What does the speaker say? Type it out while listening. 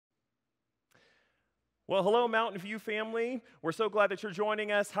Well, hello, Mountain View family. We're so glad that you're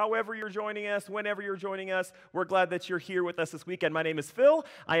joining us. However you're joining us, whenever you're joining us, we're glad that you're here with us this weekend. My name is Phil.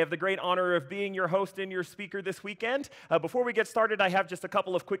 I have the great honor of being your host and your speaker this weekend. Before we get started, I have just a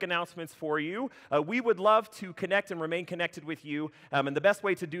couple of quick announcements for you. We would love to connect and remain connected with you, and the best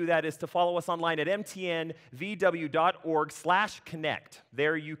way to do that is to follow us online at mtnvw.org/connect.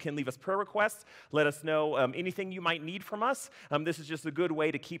 There you can leave us prayer requests, let us know anything you might need from us. This is just a good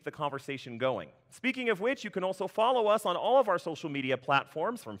way to keep the conversation going. Speaking of which, you can also follow us on all of our social media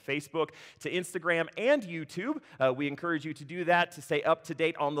platforms, from Facebook to Instagram and YouTube. We encourage you to do that to stay up to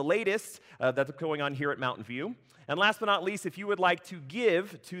date on the latest that's going on here at Mountain View. And last but not least, if you would like to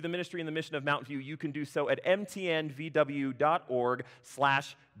give to the ministry and the mission of Mountain View, you can do so at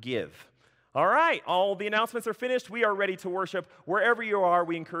mtnvw.org/give. All right, all the announcements are finished. We are ready to worship. Wherever you are,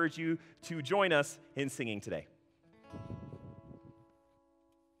 we encourage you to join us in singing today.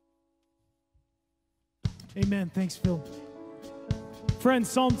 Amen. Thanks, Phil. Friends,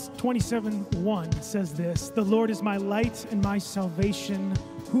 Psalms 27:1 says this: "The Lord is my light and my salvation.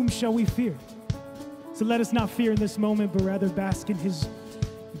 Whom shall we fear?" So let us not fear in this moment, but rather bask in his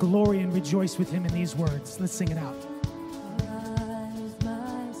glory and rejoice with him in these words. Let's sing it out. Arise,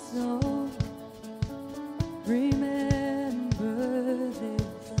 my soul, remember this.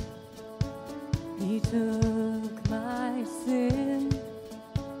 He took my sin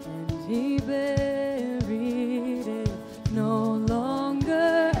and he buried it. No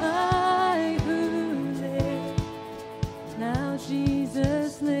longer I who live, now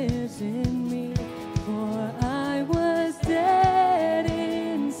Jesus lives in me. For I was dead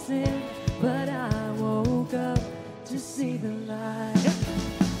in sin, but I woke up to see the light.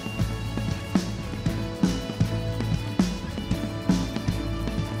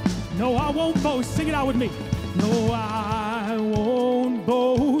 No, I won't boast. Sing it out with me. No, I won't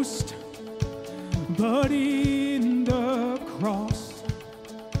boast, but in the cross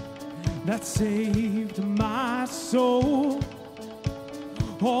that saved my soul.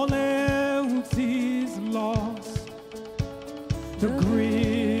 All else is lost. The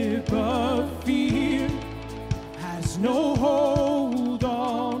grip of fear has no hold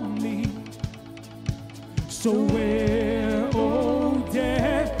on me. So where, oh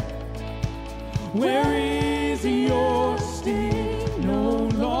death, where is your sting? No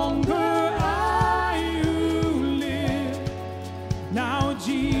longer I who live, now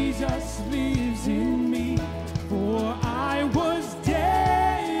Jesus lives in me. For I was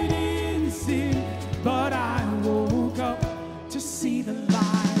dead in sin, but I woke up to see the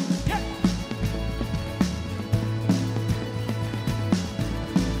light. Yeah.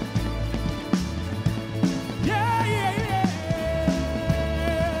 Yeah, yeah, yeah.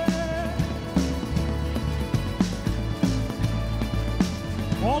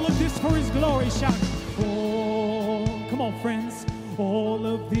 All of this for his glory, shout. Oh, come on, friends. All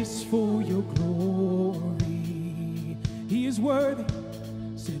of this for your glory. He is worthy.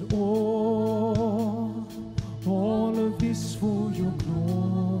 Said, all of this for your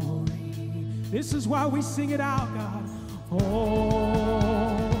glory. This is why we sing it out, God.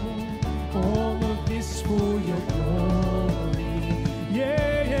 All of this for your glory.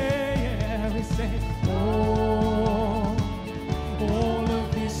 Yeah, yeah, yeah. We say, all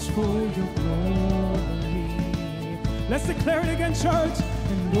of this for your glory. Let's declare it again, church.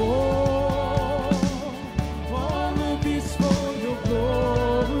 And all of this for your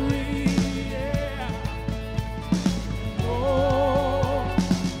glory. Yeah.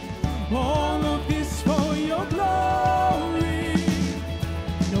 All of this for your glory.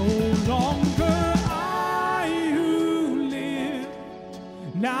 No longer I who live,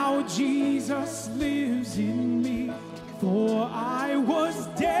 now Jesus lives in me. For I was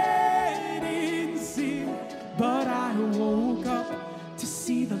dead in sin, but I woke up to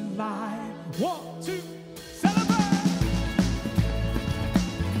see the light. 1, 2, celebrate!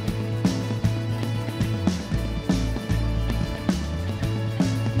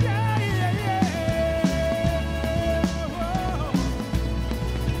 Yeah, yeah, yeah! Whoa.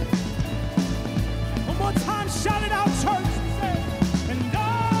 One more time, shout it out, church! And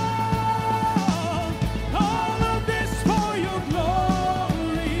all of this for your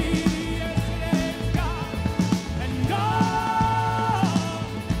glory. Yes, yes, God. And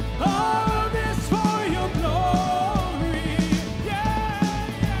all of this for your glory. Yeah,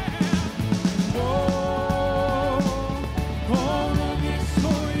 yeah. All of this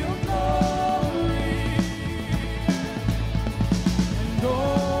for your glory. And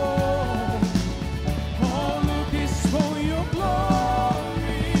all of this for your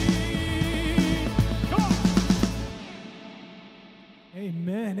glory. Come on.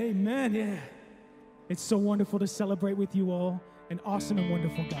 Amen, amen, yeah. It's so wonderful to celebrate with you all an awesome and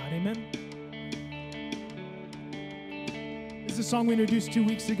wonderful God. Amen. This is a song we introduced 2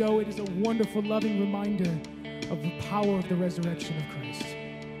 weeks ago. It is a wonderful, loving reminder of the power of the resurrection of Christ.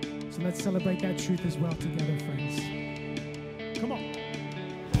 So let's celebrate that truth as well together, friends. Come on.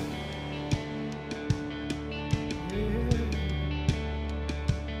 Yeah.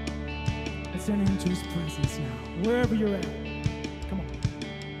 Let's enter into his presence now, wherever you're at. Come on.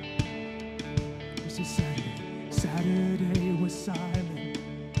 This is Saturday. Saturday was silent.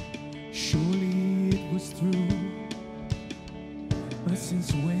 Surely it was through. But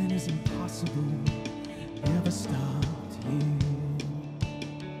since when is impossible never stopped you?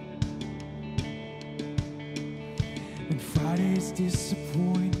 And Friday's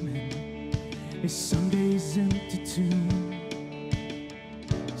disappointment is Sunday's empty tomb.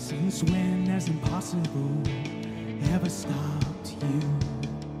 Since when has impossible ever stopped you?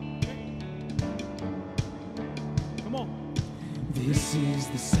 Come on. This is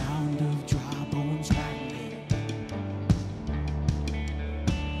the sound of dry bones rattling.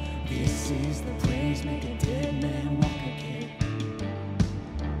 This is the praise make a dead man walk again.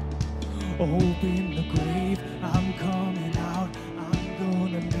 Open the grave, I'm coming out. I'm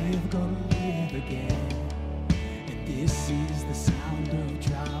gonna live again. And this is the sound of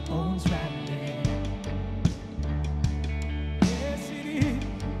dry bones rattling. Yes, it is.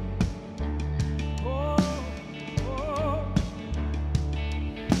 Oh, oh.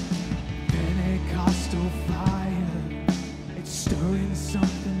 Pentecostal fire, it's stirring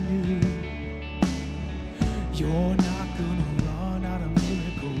something new. You're not gonna run out of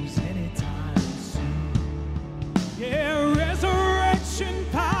miracles anytime soon. Yeah, resurrection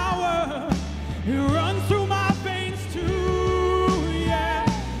power, it runs through my veins too. Yeah,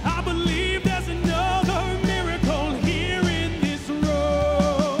 I believe there's another miracle here in this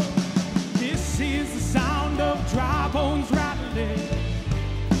room. This is the sound of dry bones rattling.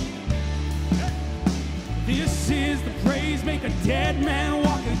 This is the praise make a dead man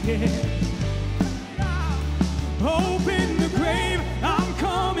walk again. Open the grave, I'm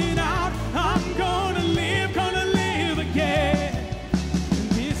coming out. I'm gonna live again. And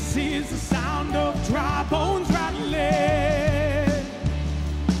this is the sound of dry bones rattling.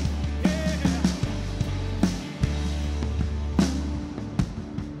 Yeah.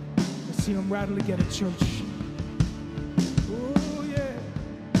 Let's see them rattle together, church. Oh, yeah.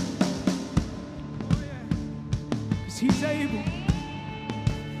 Oh, yeah. 'Cause he's able.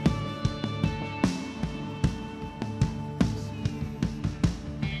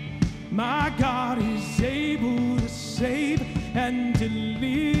 My God is able to save and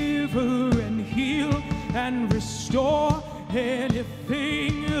deliver and heal and restore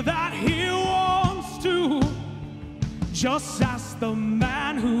anything that he wants to. Just ask the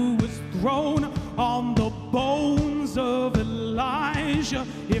man who was thrown on the bones of Elijah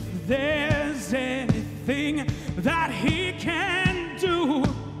if there's anything that he can do.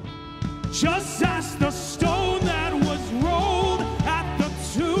 Just ask the stone that was rolled at the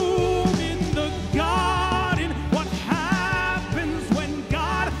tomb in the garden. What happens when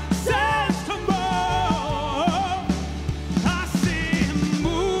God says to move? I see him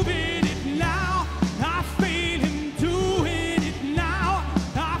moving it now. I feel him doing it now.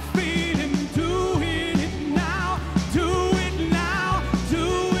 I feel him doing it now. Do it now.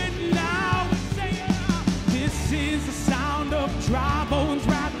 Do it now. Say it now. This is the sound of dry bones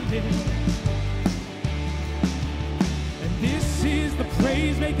rattling. This is the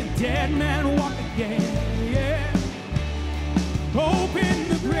praise make a dead man walk again. Yeah. Open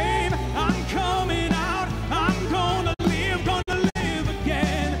the grave, I'm coming out. I'm gonna live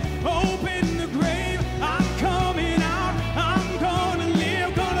again. Open the grave, I'm coming out. I'm gonna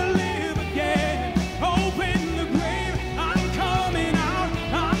live again. Open the grave, I'm coming out.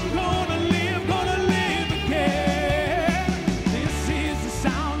 I'm gonna live again. This is the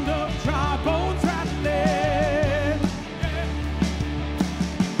sound of dry bones rattling.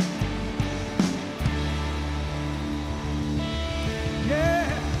 Yeah,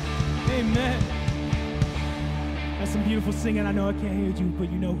 amen. That's some beautiful singing. I know I can't hear you, but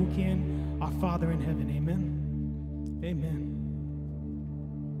you know who can? Our Father in heaven, amen. Amen.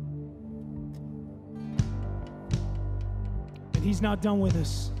 And he's not done with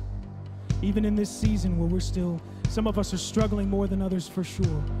us. Even in this season where we're still, some of us are struggling more than others for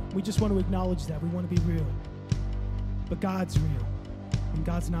sure. We just want to acknowledge that. We want to be real. But God's real, and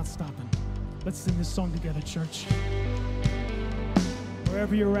God's not stopping. Let's sing this song together, church.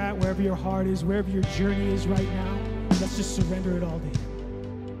 Wherever you're at, wherever your heart is, wherever your journey is right now, let's just surrender it all to him.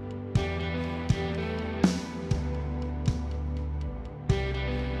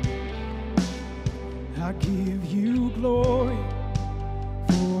 I give you glory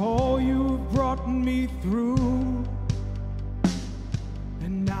for all you've brought me through.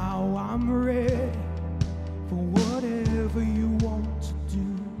 And now I'm ready for whatever you want to do.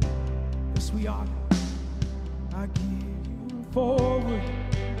 Yes, we are. I give you forward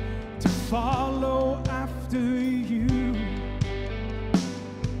to follow after you.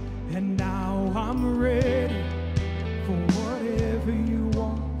 And now I'm ready for whatever you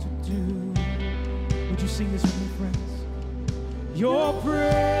want to do. Would you sing this with me, friends? Your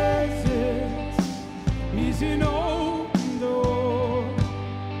presence is an open door.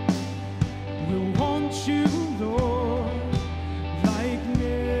 We want you, Lord, like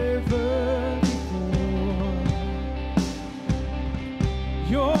never before.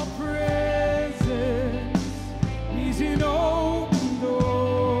 Your presence is an open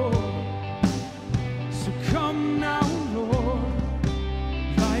door. So come now, Lord,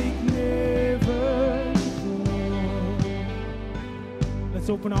 like never before. Let's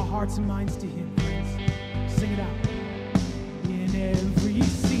open our hearts and minds to Him, friends. Sing it out. In every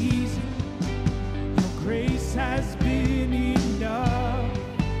season, your grace has been enough,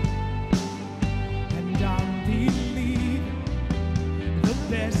 and I'm believing the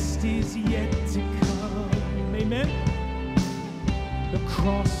best is yet to come. Amen. The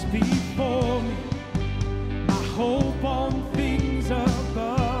cross before me, my hope on things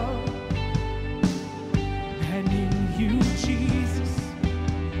above, and in you, Jesus,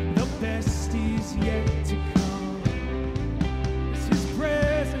 the best is yet to come. It's His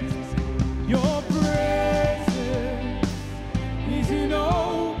presence, your presence is an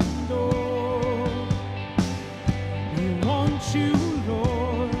open door. We want you,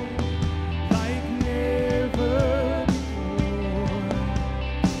 Lord, like never before.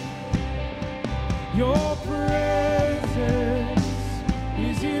 Your presence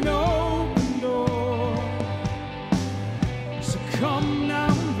is an open door. So come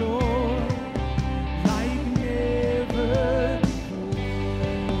now, Lord, like never before.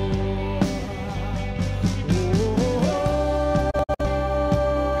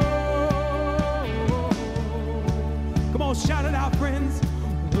 Come on, shout it out, friends.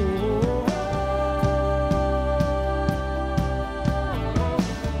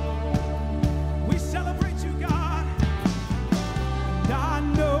 We celebrate you, God. And I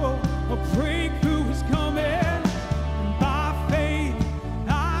know a breakthrough is coming. And by faith,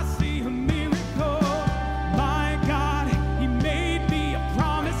 I see a miracle. My God, He made me a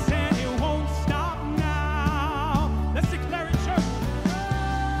promise and it won't stop now. Let's declare it, church.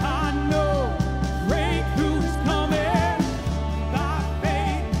 I know breakthrough is coming. By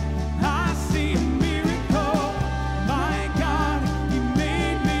faith, I see a miracle. My God, He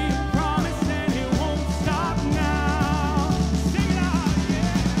made me a promise and it won't stop now. Sing it out,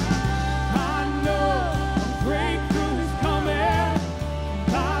 yeah. I know a breakthrough is coming.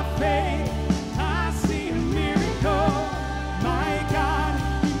 By faith, I see a miracle. My God,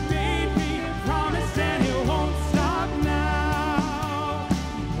 He made me a promise and it won't stop now.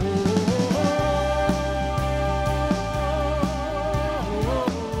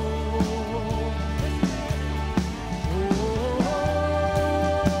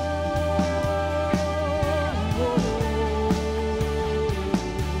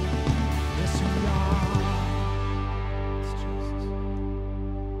 Yes, we are. Yes, Jesus.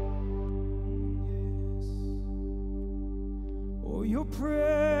 Yes. Oh, your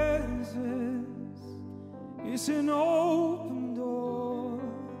presence is an open door.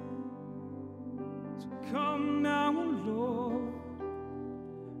 So come now, Lord,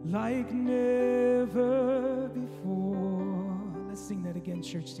 like never before. Let's sing that again,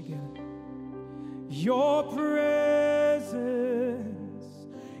 church, together. Your presence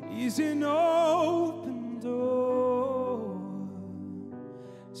is an open door.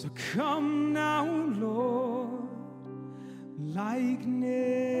 So come now, Lord, like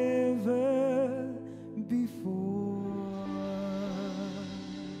never before.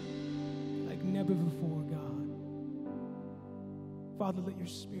 Like never before, God. Father, let your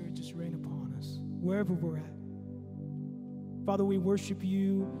Spirit just rain upon us wherever we're at. Father, we worship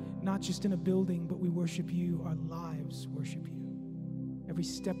you not just in a building, but we worship you. Our lives worship you. Every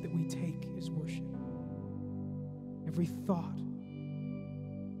step that we take is worship. Every thought,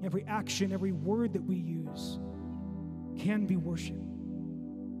 every action, every word that we use can be worship.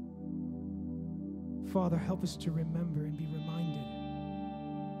 Father, help us to remember and be reminded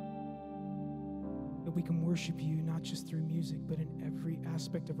that we can worship you not just through music, but in every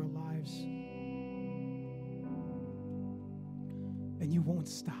aspect of our lives. And you won't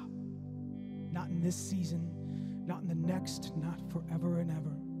stop. Not in this season, not in the next, not forever and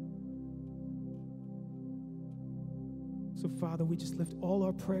ever. So, Father, we just lift all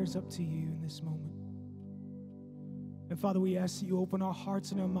our prayers up to you in this moment. And, Father, we ask that you open our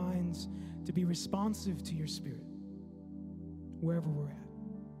hearts and our minds to be responsive to your Spirit, wherever we're at,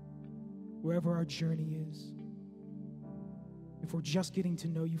 wherever our journey is. If we're just getting to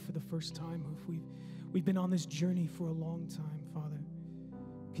know you for the first time, or if we've been on this journey for a long time, Father,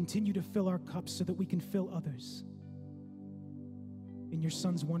 continue to fill our cups so that we can fill others. In your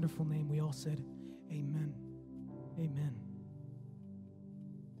Son's wonderful name, we all said, amen. Amen.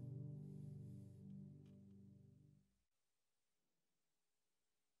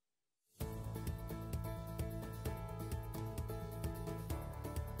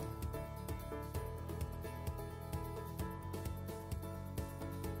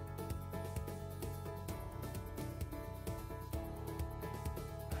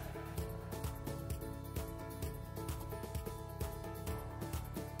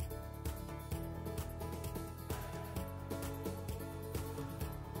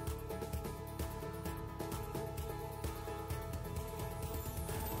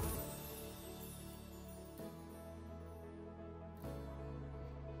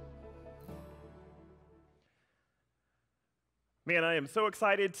 Man, I am so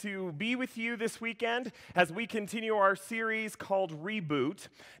excited to be with you this weekend as we continue our series called Reboot.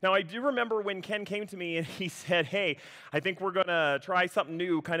 Now, I do remember when Ken came to me and he said, hey, I think we're going to try something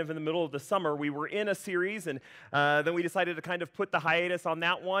new kind of in the middle of the summer. We were in a series, and then we decided to kind of put the hiatus on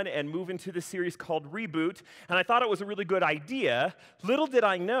that one and move into the series called Reboot. And I thought it was a really good idea. Little did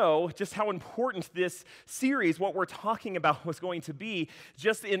I know just how important this series, what we're talking about, was going to be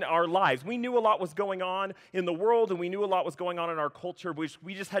just in our lives. We knew a lot was going on in the world, and we knew a lot was going on in our culture, which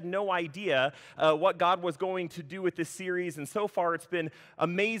we just had no idea what God was going to do with this series. And so far, it's been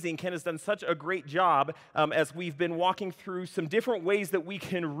amazing. Ken has done such a great job as we've been walking through some different ways that we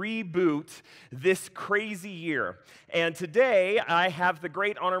can reboot this crazy year. And today, I have the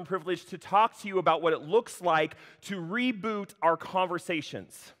great honor and privilege to talk to you about what it looks like to reboot our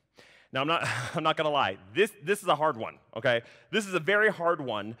conversations. Now, I'm not going to lie. This is a hard one, okay? This is a very hard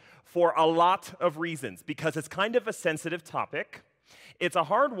one for a lot of reasons, because it's kind of a sensitive topic. It's a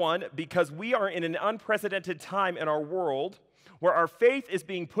hard one because we are in an unprecedented time in our world where our faith is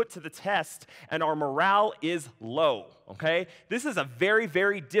being put to the test and our morale is low, okay? This is a very,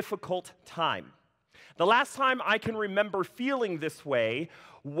 very difficult time. The last time I can remember feeling this way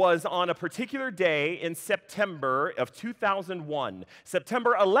was on a particular day in September of 2001,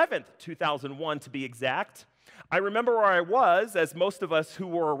 September 11th, 2001 to be exact. I remember where I was, as most of us who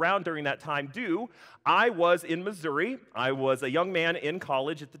were around during that time do. I was in Missouri. I was a young man in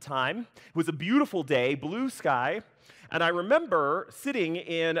college at the time. It was a beautiful day, blue sky. And I remember sitting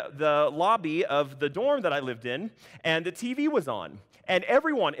in the lobby of the dorm that I lived in, and the TV was on. And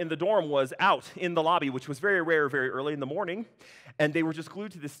everyone in the dorm was out in the lobby, which was very rare, very early in the morning. And they were just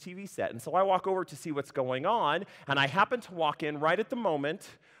glued to this TV set. And so I walk over to see what's going on, and I happen to walk in right at the moment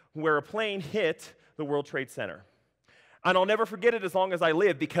where a plane hit the World Trade Center. And I'll never forget it as long as I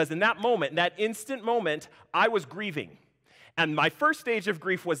live, because in that moment, in that instant moment, I was grieving. And my first stage of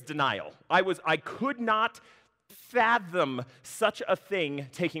grief was denial. I could not fathom such a thing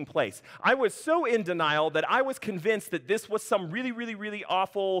taking place. I was so in denial that I was convinced that this was some really, really, really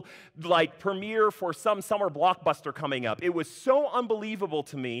awful, like, premiere for some summer blockbuster coming up. It was so unbelievable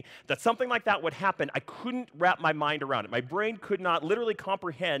to me that something like that would happen. I couldn't wrap my mind around it. My brain could not literally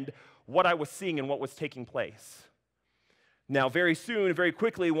comprehend what I was seeing and what was taking place. Now, very soon, very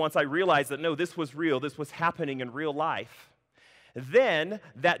quickly, once I realized that, no, this was real, this was happening in real life, then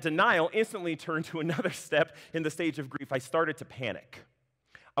that denial instantly turned to another step in the stage of grief. I started to panic.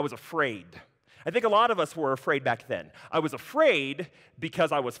 I was afraid. I think a lot of us were afraid back then. I was afraid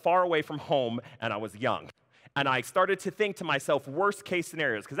because I was far away from home and I was young. And I started to think to myself, worst case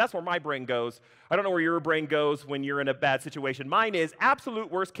scenarios, because that's where my brain goes. I don't know where your brain goes when you're in a bad situation. Mine is absolute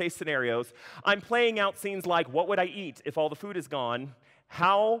worst case scenarios. I'm playing out scenes like, what would I eat if all the food is gone?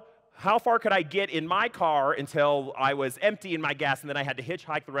 How far could I get in my car until I was empty in my gas and then I had to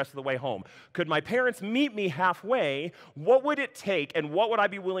hitchhike the rest of the way home? Could my parents meet me halfway? What would it take and what would I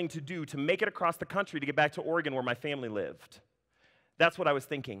be willing to do to make it across the country to get back to Oregon where my family lived? That's what I was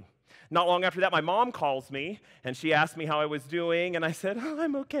thinking. Not long after that, my mom calls me, and she asked me how I was doing, and I said, oh,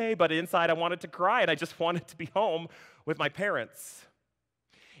 I'm okay, but inside I wanted to cry, and I just wanted to be home with my parents.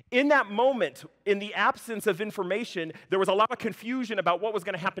 In that moment, in the absence of information, there was a lot of confusion about what was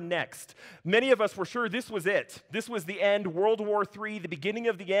going to happen next. Many of us were sure this was it. This was the end, World War III, the beginning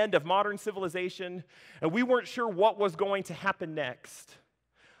of the end of modern civilization, and we weren't sure what was going to happen next.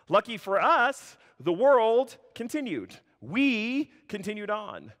 Lucky for us, the world continued. We continued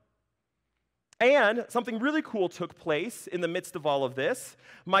on. And something really cool took place in the midst of all of this.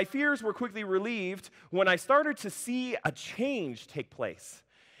 My fears were quickly relieved when I started to see a change take place.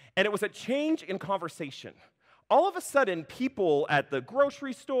 And it was a change in conversation. All of a sudden, people at the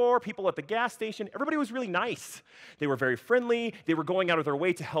grocery store, people at the gas station, everybody was really nice. They were very friendly. They were going out of their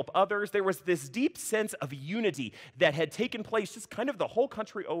way to help others. There was this deep sense of unity that had taken place just kind of the whole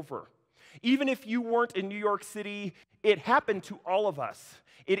country over. Even if you weren't in New York City, it happened to all of us.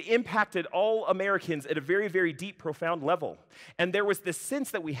 It impacted all Americans at a very, very deep, profound level. And there was this sense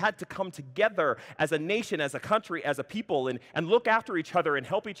that we had to come together as a nation, as a country, as a people, and look after each other and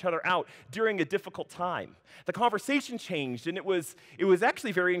help each other out during a difficult time. The conversation changed, and it was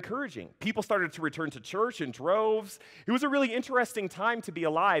actually very encouraging. People started to return to church in droves. It was a really interesting time to be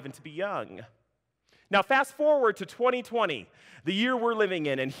alive and to be young. Now, fast forward to 2020, the year we're living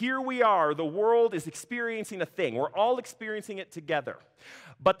in, and here we are. The world is experiencing a thing. We're all experiencing it together.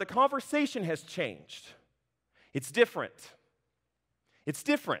 But the conversation has changed. It's different. It's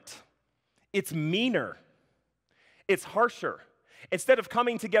different. It's meaner. It's harsher. Instead of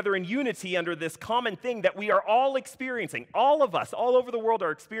coming together in unity under this common thing that we are all experiencing, all of us, all over the world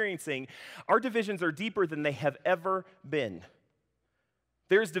are experiencing, our divisions are deeper than they have ever been.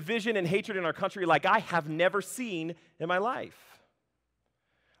 There's division and hatred in our country like I have never seen in my life.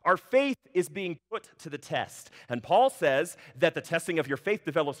 Our faith is being put to the test. And Paul says that the testing of your faith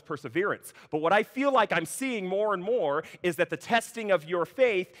develops perseverance. But what I feel like I'm seeing more and more is that the testing of your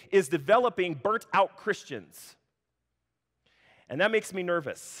faith is developing burnt-out Christians. And that makes me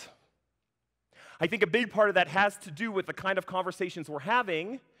nervous. I think a big part of that has to do with the kind of conversations we're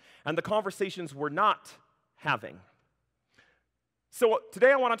having and the conversations we're not having. So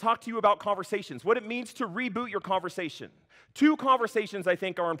today I want to talk to you about conversations, what it means to reboot your conversation. 2 conversations I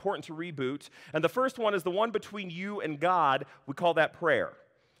think are important to reboot, and the first one is the one between you and God. We call that prayer,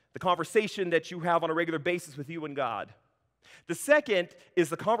 the conversation that you have on a regular basis with you and God. The second is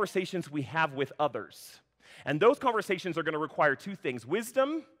the conversations we have with others, and those conversations are going to require 2 things,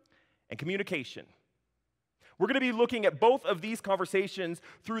 wisdom and communication. We're going to be looking at both of these conversations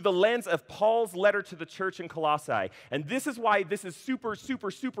through the lens of Paul's letter to the church in Colossae. And this is why this is super, super,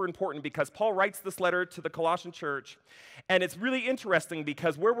 super important, because Paul writes this letter to the Colossian church. And it's really interesting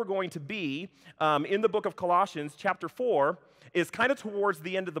because where we're going to be in the book of Colossians, chapter 4, is kind of towards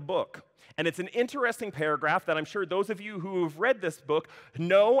the end of the book. And it's an interesting paragraph that I'm sure those of you who have read this book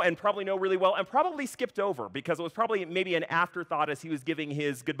know and probably know really well and probably skipped over because it was probably maybe an afterthought as he was giving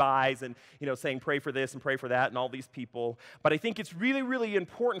his goodbyes and, saying pray for this and pray for that and all these people. But I think it's really, really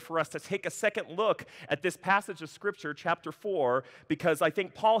important for us to take a second look at this passage of Scripture, chapter 4, because I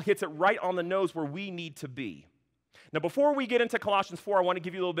think Paul hits it right on the nose where we need to be. Now, before we get into Colossians 4, I want to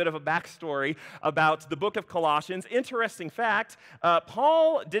give you a little bit of a backstory about the book of Colossians. Interesting fact,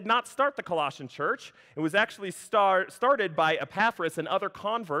 Paul did not start the Colossian church. It was actually started by Epaphras and other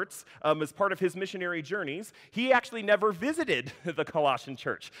converts as part of his missionary journeys. He actually never visited the Colossian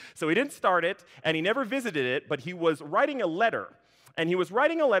church. So he didn't start it, and he never visited it, but he was writing a letter. And he was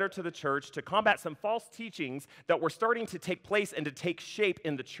writing a letter to the church to combat some false teachings that were starting to take place and to take shape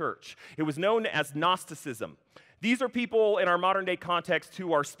in the church. It was known as Gnosticism. These are people in our modern day context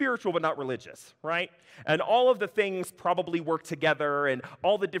who are spiritual but not religious, right? And all of the things probably work together, and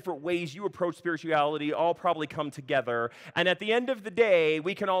all the different ways you approach spirituality all probably come together. And at the end of the day,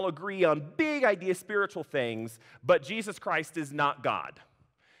 we can all agree on big idea spiritual things, but Jesus Christ is not God.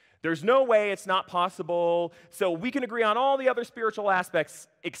 There's no way, it's not possible. So we can agree on all the other spiritual aspects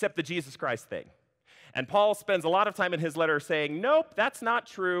except the Jesus Christ thing. And Paul spends a lot of time in his letter saying, nope, that's not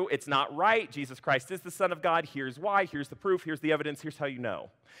true. It's not right. Jesus Christ is the Son of God. Here's why. Here's the proof. Here's the evidence. Here's how you know.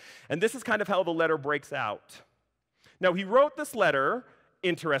 And this is kind of how the letter breaks out. Now, he wrote this letter,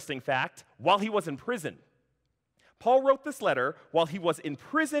 interesting fact, while he was in prison. Paul wrote this letter while he was in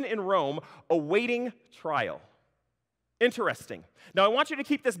prison in Rome awaiting trial. Interesting. Now, I want you to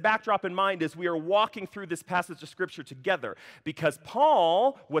keep this backdrop in mind as we are walking through this passage of Scripture together, because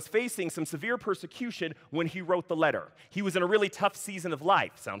Paul was facing some severe persecution when he wrote the letter. He was in a really tough season of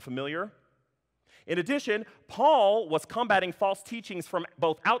life. Sound familiar? In addition, Paul was combating false teachings from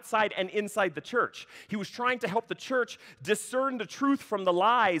both outside and inside the church. He was trying to help the church discern the truth from the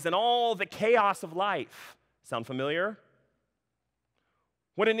lies and all the chaos of life. Sound familiar?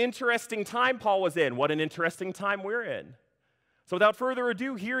 What an interesting time Paul was in. What an interesting time we're in. So without further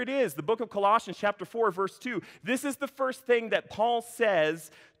ado, here it is, the book of Colossians, chapter 4, verse 2. This is the first thing that Paul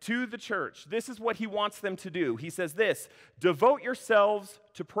says to the church. This is what he wants them to do. He says this, devote yourselves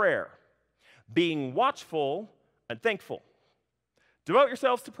to prayer, being watchful and thankful. Devote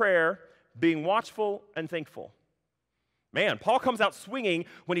yourselves to prayer, being watchful and thankful. Man, Paul comes out swinging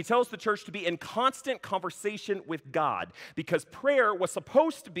when he tells the church to be in constant conversation with God, because prayer was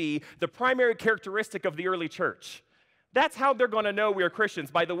supposed to be the primary characteristic of the early church. That's how they're going to know we are Christians,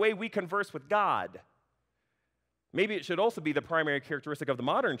 by the way we converse with God. Maybe it should also be the primary characteristic of the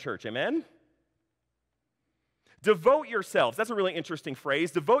modern church, amen? Devote yourselves. That's a really interesting phrase.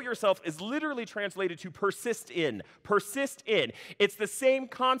 Devote yourself is literally translated to persist in. Persist in. It's the same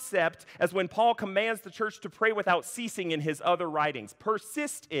concept as when Paul commands the church to pray without ceasing in his other writings.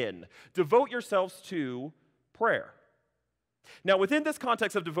 Persist in. Devote yourselves to prayer. Now, within this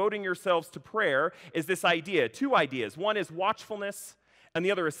context of devoting yourselves to prayer is this idea, two ideas. One is watchfulness, and the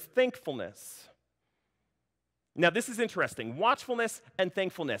other is thankfulness. Now, this is interesting. Watchfulness and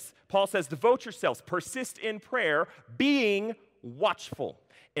thankfulness. Paul says, devote yourselves, persist in prayer, being watchful.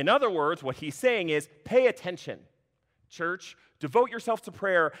 In other words, what he's saying is, pay attention. Church, devote yourself to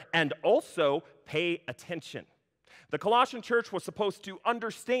prayer and also pay attention. The Colossian church was supposed to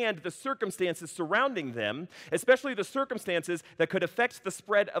understand the circumstances surrounding them, especially the circumstances that could affect the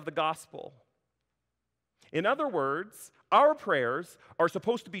spread of the gospel. In other words, our prayers are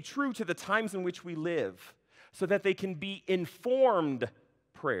supposed to be true to the times in which we live, so that they can be informed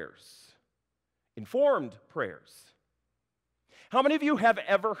prayers. Informed prayers. How many of you have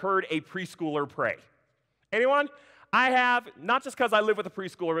ever heard a preschooler pray? Anyone? I have, not just because I live with a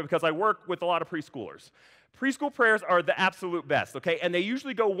preschooler, but because I work with a lot of preschoolers. Preschool prayers are the absolute best, okay? And they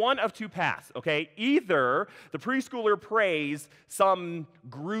usually go one of two paths, okay? Either the preschooler prays some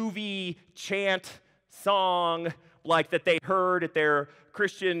groovy chant song like that they heard at their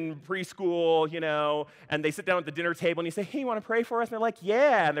Christian preschool, and they sit down at the dinner table and you say, hey, you want to pray for us? And they're like,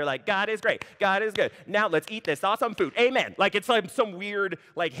 yeah. And they're like, God is great. God is good. Now let's eat this awesome food. Amen. Like it's like some weird,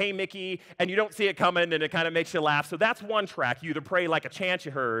 like, hey, Mickey, and you don't see it coming and it kind of makes you laugh. So that's one track. You either pray like a chant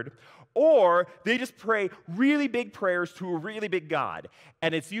you heard, or they just pray really big prayers to a really big God.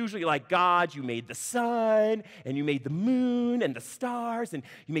 And it's usually like, God, you made the sun, and you made the moon, and the stars, and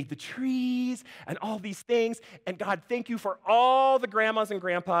you made the trees, and all these things. And God, thank you for all the grandmas and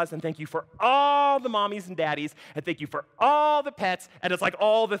grandpas, and thank you for all the mommies and daddies, and thank you for all the pets. And it's like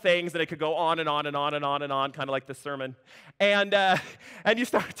all the things, and it could go on and on and on and on and on, kind of like the sermon. And you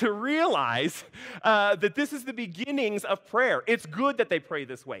start to realize that this is the beginnings of prayer. It's good that they pray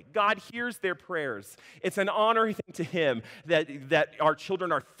this way. God hears their prayers. It's an honoring thing to him that our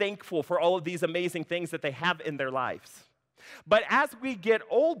children are thankful for all of these amazing things that they have in their lives. But as we get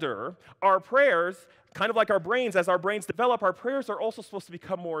older, our prayers, kind of like our brains, as our brains develop, our prayers are also supposed to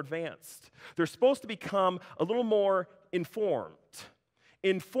become more advanced. They're supposed to become a little more informed.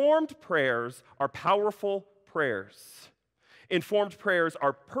 Informed prayers are powerful prayers. Informed prayers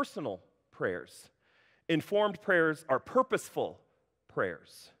are personal prayers. Informed prayers are purposeful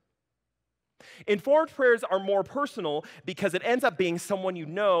prayers. Informed prayers are more personal because it ends up being someone you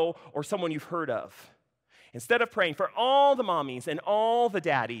know or someone you've heard of. Instead of praying for all the mommies and all the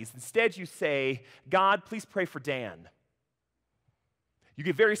daddies, instead you say, God, please pray for Dan. You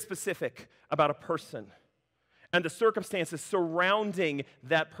get very specific about a person and the circumstances surrounding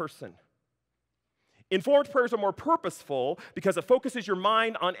that person. Informed prayers are more purposeful because it focuses your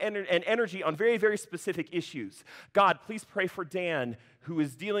mind on and energy on very, very specific issues. God, please pray for Dan, who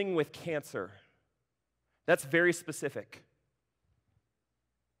is dealing with cancer. That's very specific.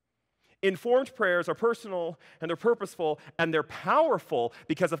 Informed prayers are personal, and they're purposeful, and they're powerful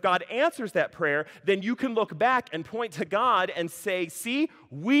because if God answers that prayer, then you can look back and point to God and say, see,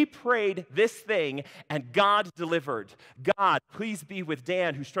 we prayed this thing, and God delivered. God, please be with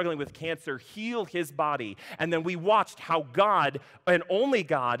Dan, who's struggling with cancer. Heal his body. And then we watched how God, and only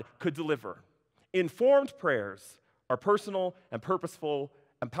God, could deliver. Informed prayers are personal and purposeful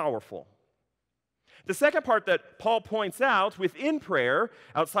and powerful. The second part that Paul points out within prayer,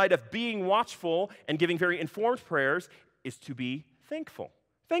 outside of being watchful and giving very informed prayers, is to be thankful.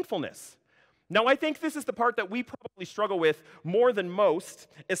 Thankfulness. Now, I think this is the part that we probably struggle with more than most,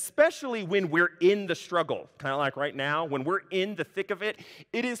 especially when we're in the struggle. Kind of like right now, when we're in the thick of it,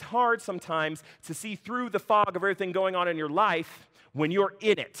 it is hard sometimes to see through the fog of everything going on in your life when you're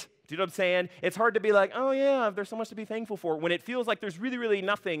in it. Do you know what I'm saying? It's hard to be like, oh yeah, there's so much to be thankful for, when it feels like there's really, really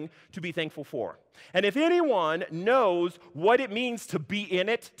nothing to be thankful for. And if anyone knows what it means to be in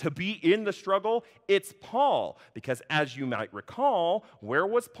it, to be in the struggle, it's Paul. Because as you might recall, where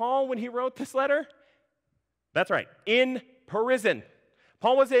was Paul when he wrote this letter? That's right, in prison.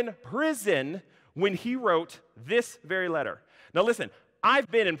 Paul was in prison when he wrote this very letter. Now listen,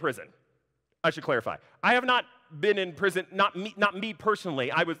 I've been in prison. I should clarify. I have not been in prison, not me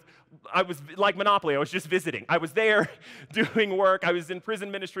personally. I was like Monopoly, I was just visiting. I was there doing work. I was in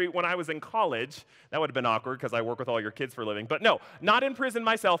prison ministry when I was in college. That would have been awkward because I work with all your kids for a living. But no, not in prison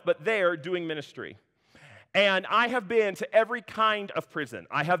myself, but there doing ministry. And I have been to every kind of prison.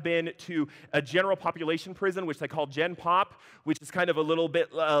 I have been to a general population prison, which they call Gen Pop, which is kind of a little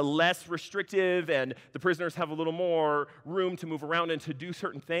bit less restrictive, and the prisoners have a little more room to move around and to do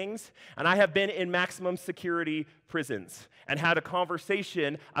certain things. And I have been in maximum security prisons and had a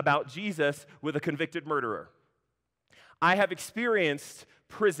conversation about Jesus with a convicted murderer. I have experienced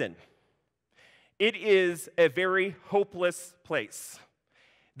prison. It is a very hopeless place.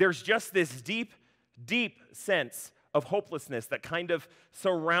 There's just this deep sense of hopelessness that kind of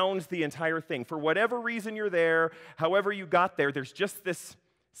surrounds the entire thing. For whatever reason you're there, however you got there, there's just this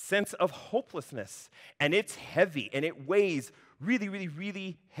sense of hopelessness. And it's heavy, and it weighs really, really,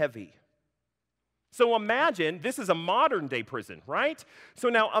 really heavy. So imagine, this is a modern day prison, right? So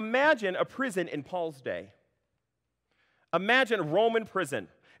now imagine a prison in Paul's day. Imagine a Roman prison.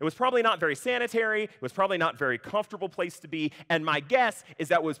 It was probably not very sanitary. It was probably not a very comfortable place to be. And my guess is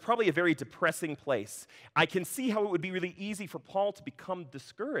that it was probably a very depressing place. I can see how it would be really easy for Paul to become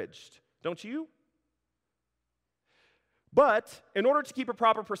discouraged, don't you? But in order to keep a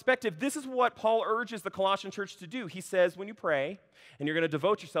proper perspective, this is what Paul urges the Colossian church to do. He says, when you pray, and you're going to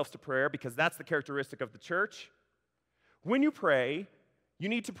devote yourselves to prayer because that's the characteristic of the church, when you pray, you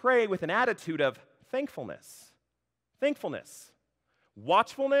need to pray with an attitude of thankfulness. Thankfulness.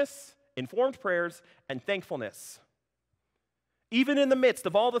 Watchfulness, informed prayers, and thankfulness. Even in the midst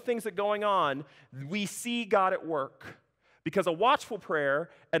of all the things that are going on, we see God at work. Because a watchful prayer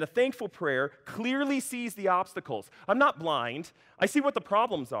and a thankful prayer clearly sees the obstacles. I'm not blind. I see what the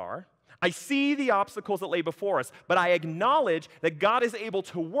problems are. I see the obstacles that lay before us, but I acknowledge that God is able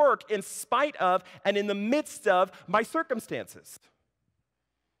to work in spite of and in the midst of my circumstances.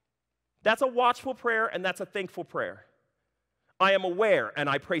 That's a watchful prayer, and that's a thankful prayer. I am aware, and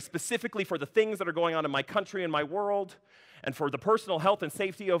I pray specifically for the things that are going on in my country and my world, and for the personal health and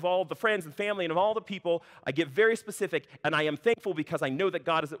safety of all of the friends and family and of all the people. I get very specific, and I am thankful because I know that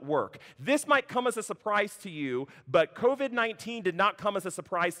God is at work. This might come as a surprise to you, but COVID-19 did not come as a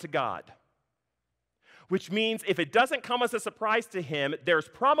surprise to God. Which means if it doesn't come as a surprise to him, there's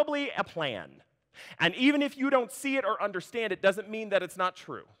probably a plan. And even if you don't see it or understand it, doesn't mean that it's not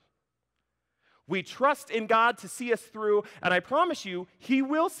true. We trust in God to see us through, and I promise you, he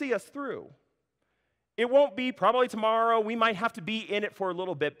will see us through. It won't be probably tomorrow. We might have to be in it for a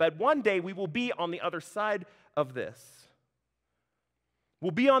little bit, but one day we will be on the other side of this.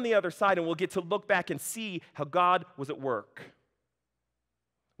 We'll be on the other side, and we'll get to look back and see how God was at work.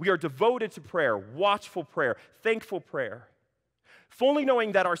 We are devoted to prayer, watchful prayer, thankful prayer, fully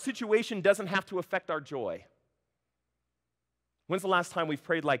knowing that our situation doesn't have to affect our joy. When's the last time we've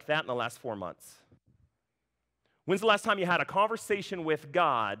prayed like that in the last 4 months? When's the last time you had a conversation with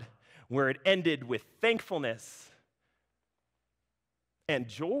God where it ended with thankfulness and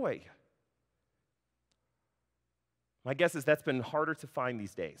joy? My guess is that's been harder to find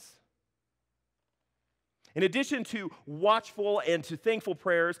these days. In addition to watchful and to thankful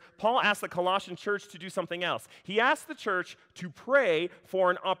prayers, Paul asked the Colossian church to do something else. He asked the church to pray for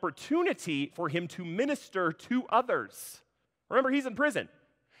an opportunity for him to minister to others. Remember, he's in prison.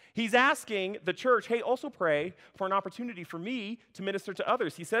 He's asking the church, hey, also pray for an opportunity for me to minister to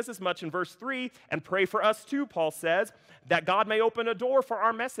others. He says as much in verse 3, and pray for us too, Paul says, that God may open a door for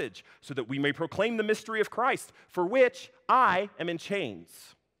our message, so that we may proclaim the mystery of Christ, for which I am in chains.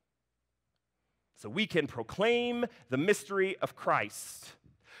 So we can proclaim the mystery of Christ.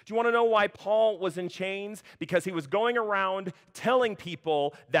 Do you want to know why Paul was in chains? Because he was going around telling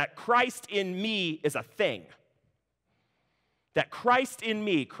people that Christ in me is a thing. That Christ in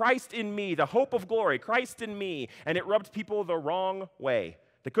me, the hope of glory, Christ in me, and it rubbed people the wrong way.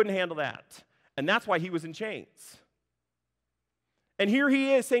 They couldn't handle that. And that's why he was in chains. And here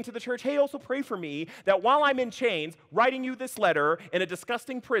he is saying to the church, hey, also pray for me that while I'm in chains, writing you this letter in a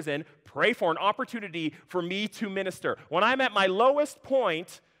disgusting prison, pray for an opportunity for me to minister. When I'm at my lowest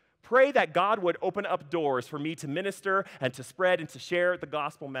point, pray that God would open up doors for me to minister and to spread and to share the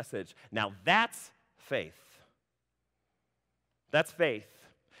gospel message. Now that's faith. That's faith.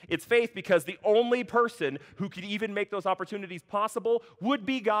 It's faith because the only person who could even make those opportunities possible would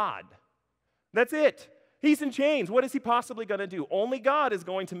be God. That's it. He's in chains. What is he possibly going to do? Only God is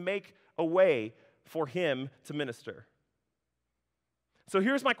going to make a way for him to minister. So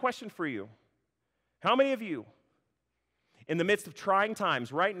here's my question for you. How many of you, in the midst of trying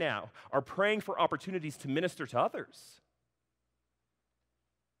times right now, are praying for opportunities to minister to others?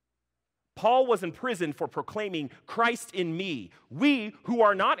 Paul was in prison for proclaiming Christ in me. We, who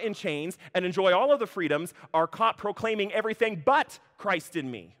are not in chains and enjoy all of the freedoms, are caught proclaiming everything but Christ in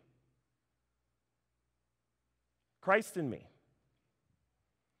me. Christ in me.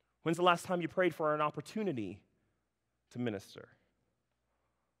 When's the last time you prayed for an opportunity to minister?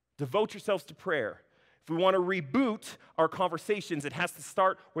 Devote yourselves to prayer. If we want to reboot our conversations, it has to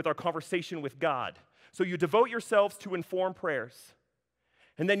start with our conversation with God. So you devote yourselves to informed prayers.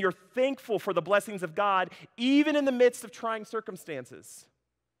 And then you're thankful for the blessings of God, even in the midst of trying circumstances.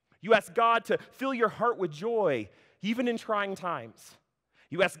 You ask God to fill your heart with joy, even in trying times.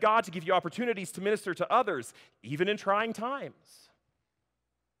 You ask God to give you opportunities to minister to others, even in trying times.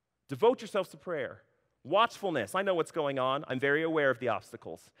 Devote yourselves to prayer. Watchfulness, I know what's going on. I'm very aware of the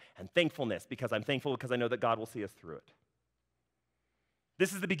obstacles. And thankfulness, because I'm thankful because I know that God will see us through it.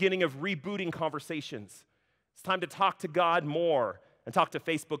 This is the beginning of rebooting conversations. It's time to talk to God more and talk to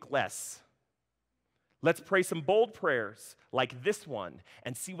Facebook less. Let's pray some bold prayers like this one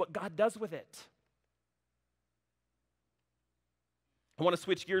and see what God does with it. I want to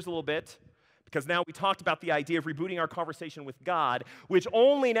switch gears a little bit because now we talked about the idea of rebooting our conversation with God, which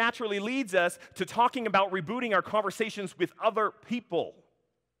only naturally leads us to talking about rebooting our conversations with other people.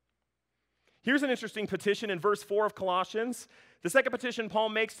 Here's an interesting petition in verse 4 of Colossians. The second petition Paul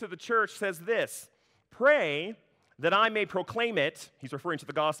makes to the church says this: pray that I may proclaim it, he's referring to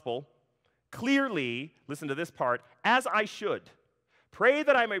the gospel, clearly, listen to this part, as I should. Pray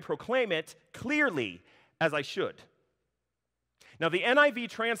that I may proclaim it clearly as I should. Now, the NIV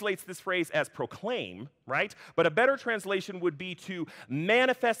translates this phrase as proclaim, right? But a better translation would be to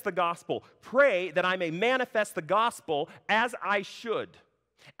manifest the gospel. Pray that I may manifest the gospel as I should.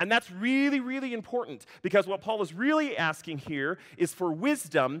 And that's really, really important because what Paul is really asking here is for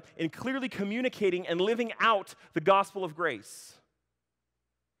wisdom in clearly communicating and living out the gospel of grace.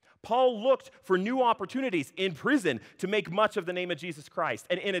 Paul looked for new opportunities in prison to make much of the name of Jesus Christ.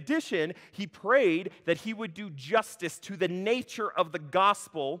 And in addition, he prayed that he would do justice to the nature of the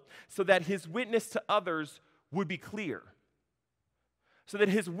gospel so that his witness to others would be clear. So that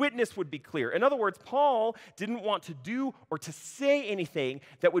his witness would be clear. In other words, Paul didn't want to do or to say anything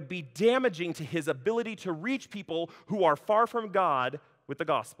that would be damaging to his ability to reach people who are far from God with the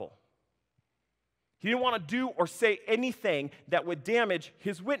gospel. He didn't want to do or say anything that would damage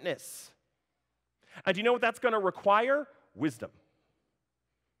his witness. And do you know what that's going to require? Wisdom.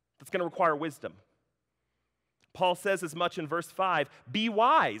 That's going to require wisdom. Paul says as much in verse 5. Be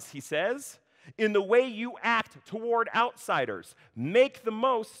wise, he says, in the way you act toward outsiders. Make the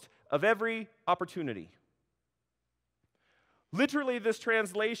most of every opportunity. Literally, this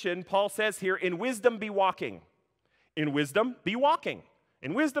translation, Paul says here, in wisdom be walking. In wisdom be walking.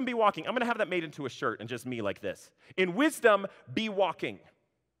 In wisdom be walking. I'm going to have that made into a shirt and just me like this. In wisdom be walking.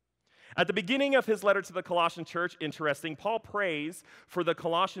 At the beginning of his letter to the Colossian church, interesting, Paul prays for the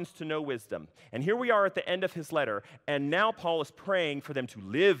Colossians to know wisdom. And here we are at the end of his letter, and now Paul is praying for them to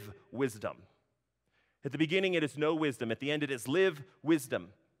live wisdom. At the beginning, it is know wisdom. At the end, it is live wisdom.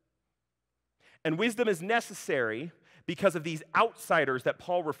 And wisdom is necessary because of these outsiders that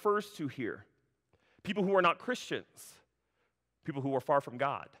Paul refers to here. People who are not Christians. People who are far from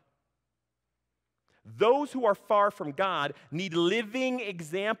God. Those who are far from God need living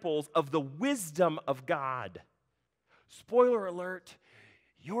examples of the wisdom of God. Spoiler alert,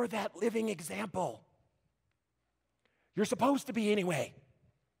 you're that living example. You're supposed to be anyway.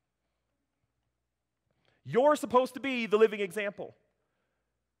 You're supposed to be the living example.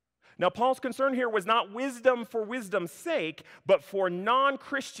 Now, Paul's concern here was not wisdom for wisdom's sake, but for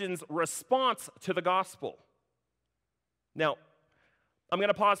non-Christians' response to the gospel. Now, I'm going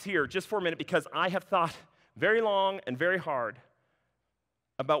to pause here just for a minute because I have thought very long and very hard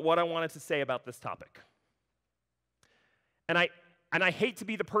about what I wanted to say about this topic. And I hate to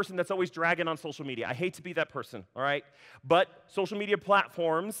be the person that's always dragging on social media. I hate to be that person, all right? But social media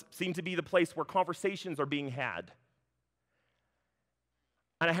platforms seem to be the place where conversations are being had.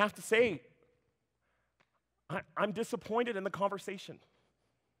 And I have to say, I'm disappointed in the conversation.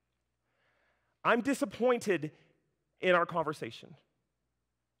 I'm disappointed in our conversation.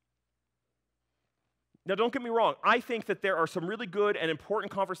 Now, don't get me wrong. I think that there are some really good and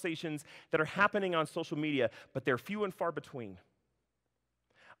important conversations that are happening on social media, but they're few and far between.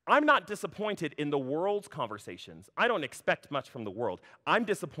 I'm not disappointed in the world's conversations. I don't expect much from the world. I'm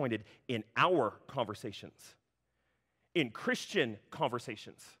disappointed in our conversations, in Christian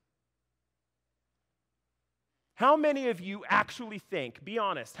conversations. How many of you actually think, be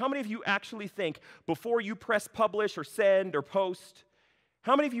honest, how many of you actually think before you press publish or send or post,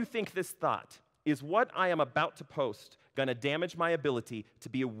 how many of you think this thought? Is what I am about to post going to damage my ability to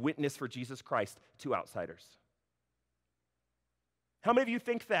be a witness for Jesus Christ to outsiders? How many of you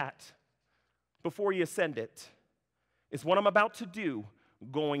think that before you send it? Is what I'm about to do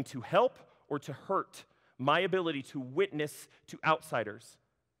going to help or to hurt my ability to witness to outsiders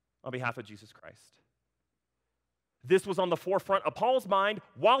on behalf of Jesus Christ? This was on the forefront of Paul's mind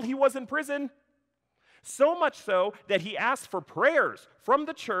while he was in prison. So much so that he asked for prayers from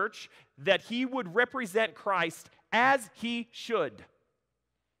the church that he would represent Christ as he should.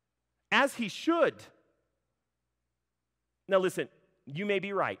 As he should. Now listen, you may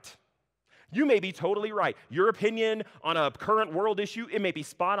be right. You may be totally right. Your opinion on a current world issue, it may be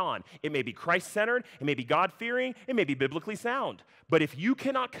spot on. It may be Christ-centered. It may be God-fearing. It may be biblically sound. But if you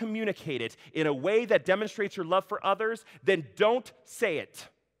cannot communicate it in a way that demonstrates your love for others, then don't say it.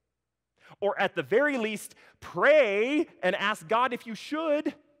 Or at the very least, pray and ask God if you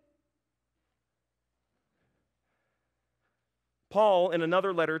should. Paul, in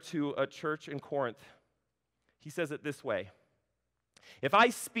another letter to a church in Corinth, he says it this way. If I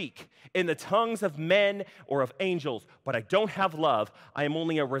speak in the tongues of men or of angels, but I don't have love, I am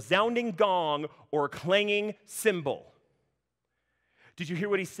only a resounding gong or a clanging cymbal. Did you hear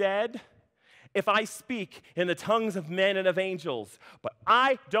what he said? If I speak in the tongues of men and of angels, but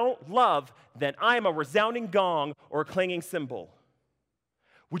I don't love, then I am a resounding gong or a clanging cymbal.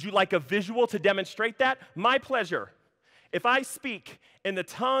 Would you like a visual to demonstrate that? My pleasure. If I speak in the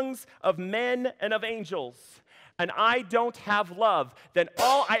tongues of men and of angels, and I don't have love, then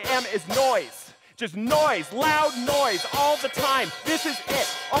all I am is noise. Just noise, loud noise all the time. This is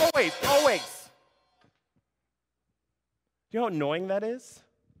it. Always, always. Do you know how annoying that is?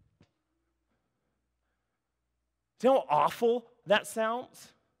 Do you know how awful that sounds?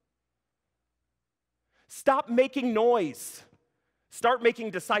 Stop making noise. Start making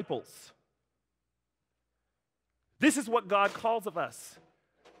disciples. This is what God calls of us.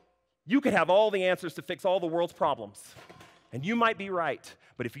 You could have all the answers to fix all the world's problems, and you might be right,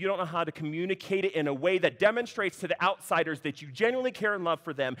 but if you don't know how to communicate it in a way that demonstrates to the outsiders that you genuinely care and love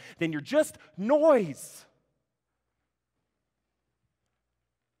for them, then you're just noise.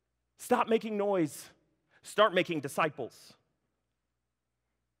 Stop making noise. Start making disciples.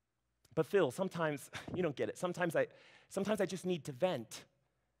 But Phil, sometimes you don't get it. Sometimes I just need to vent.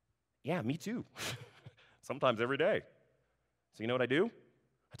 Yeah, me too. Sometimes every day. So you know what I do?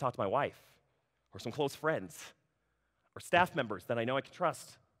 I talk to my wife or some close friends or staff members that I know I can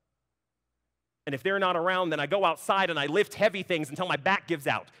trust. And if they're not around, then I go outside and I lift heavy things until my back gives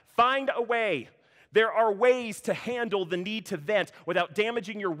out. Find a way. There are ways to handle the need to vent without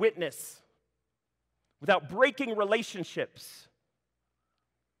damaging your witness, without breaking relationships.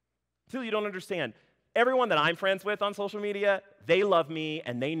 Until you don't understand, everyone that I'm friends with on social media, they love me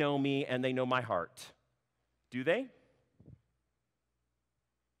and they know my heart. Do they?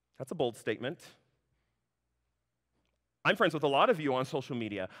 That's a bold statement. I'm friends with a lot of you on social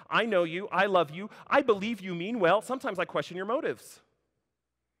media. I know you. I love you. I believe you mean well. Sometimes I question your motives.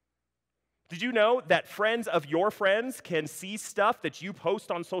 Did you know that friends of your friends can see stuff that you post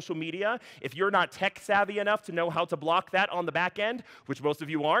on social media if you're not tech savvy enough to know how to block that on the back end, which most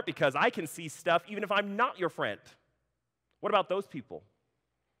of you aren't, because I can see stuff even if I'm not your friend. What about those people?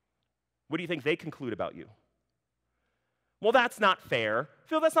 What do you think they conclude about you? Well, that's not fair.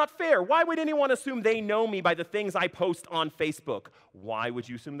 Phil, that's not fair. Why would anyone assume they know me by the things I post on Facebook? Why would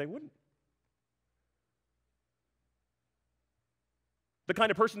you assume they wouldn't? The kind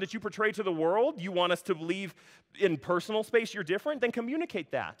of person that you portray to the world, you want us to believe in personal space you're different, then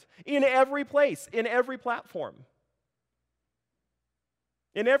communicate that in every place, in every platform.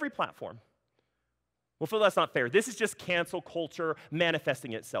 In every platform. Well, Phil, that's not fair. This is just cancel culture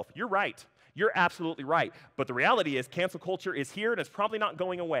manifesting itself. You're right. You're absolutely right. But the reality is cancel culture is here and it's probably not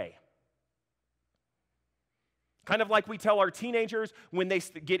going away. Kind of like we tell our teenagers when they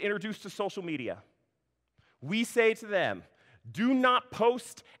get introduced to social media. We say to them, do not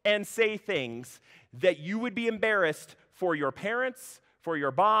post and say things that you would be embarrassed for your parents, for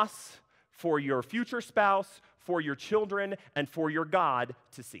your boss, for your future spouse, for your children, and for your God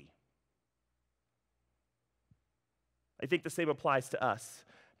to see. I think the same applies to us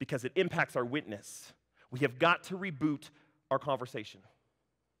because it impacts our witness. We have got to reboot our conversation.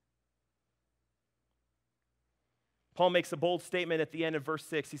 Paul makes a bold statement at the end of verse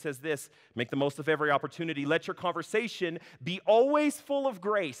 6. He says this, make the most of every opportunity. Let your conversation be always full of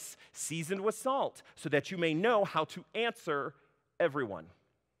grace, seasoned with salt, so that you may know how to answer everyone.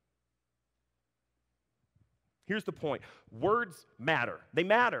 Here's the point. Words matter. They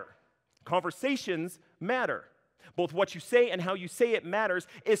matter. Conversations matter. Both what you say and how you say it matters,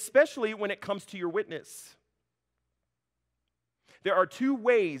 especially when it comes to your witness. There are two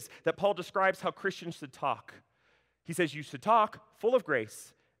ways that Paul describes how Christians should talk. He says you should talk full of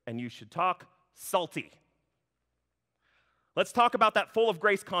grace, and you should talk salty. Let's talk about that full of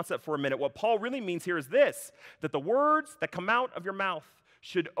grace concept for a minute. What Paul really means here is this, that the words that come out of your mouth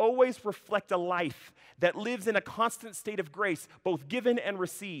should always reflect a life that lives in a constant state of grace, both given and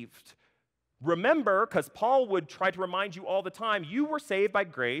received. Remember, because Paul would try to remind you all the time, you were saved by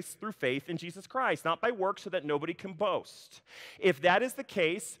grace through faith in Jesus Christ, not by works so that nobody can boast. If that is the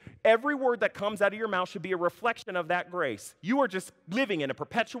case, every word that comes out of your mouth should be a reflection of that grace. You are just living in a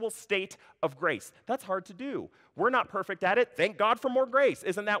perpetual state of grace. That's hard to do. We're not perfect at it. Thank God for more grace.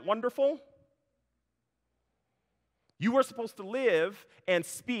 Isn't that wonderful? You are supposed to live and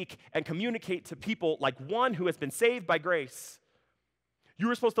speak and communicate to people like one who has been saved by grace. You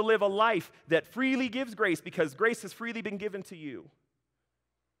are supposed to live a life that freely gives grace because grace has freely been given to you.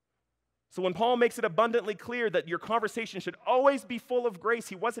 So when Paul makes it abundantly clear that your conversation should always be full of grace,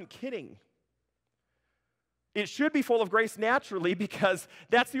 he wasn't kidding. It should be full of grace naturally because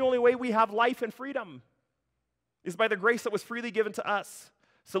that's the only way we have life and freedom, is by the grace that was freely given to us.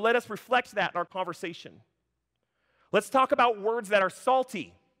 So let us reflect that in our conversation. Let's talk about words that are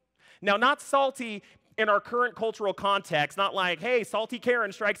salty. Now, not salty in our current cultural context, not like, hey, salty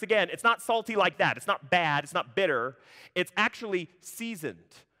Karen strikes again. It's not salty like that. It's not bad. It's not bitter. It's actually seasoned.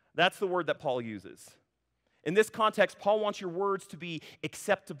 That's the word that Paul uses. In this context, Paul wants your words to be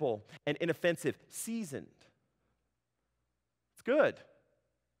acceptable and inoffensive, seasoned. It's good.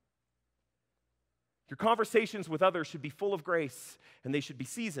 Your conversations with others should be full of grace, and they should be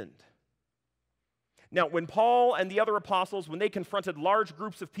seasoned. Now, when Paul and the other apostles, when they confronted large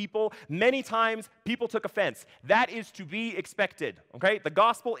groups of people, many times people took offense. That is to be expected, okay? The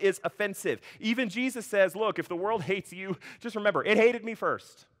gospel is offensive. Even Jesus says, look, if the world hates you, just remember, it hated me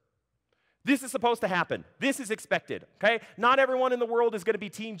first. This is supposed to happen. This is expected, okay? Not everyone in the world is going to be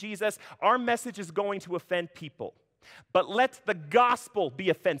Team Jesus. Our message is going to offend people. But let the gospel be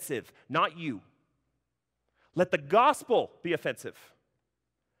offensive, not you. Let the gospel be offensive.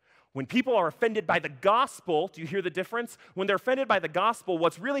 When people are offended by the gospel, do you hear the difference? When they're offended by the gospel,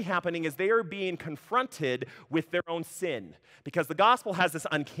 what's really happening is they are being confronted with their own sin. Because the gospel has this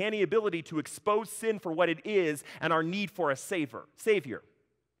uncanny ability to expose sin for what it is and our need for a savior.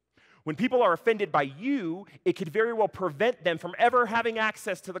 When people are offended by you, it could very well prevent them from ever having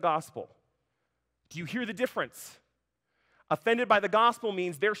access to the gospel. Do you hear the difference? Offended by the gospel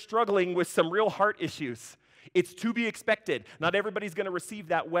means they're struggling with some real heart issues. It's to be expected. Not everybody's going to receive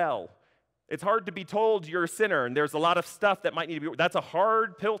that well. It's hard to be told you're a sinner, and there's a lot of stuff that might need to be. That's a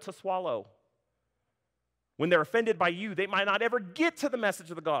hard pill to swallow. When they're offended by you, they might not ever get to the message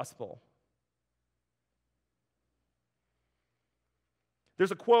of the gospel.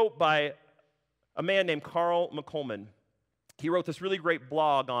 There's a quote by a man named Carl McColman. He wrote this really great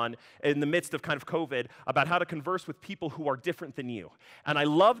blog in the midst of kind of COVID about how to converse with people who are different than you. And I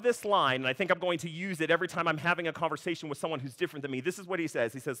love this line, and I think I'm going to use it every time I'm having a conversation with someone who's different than me. This is what he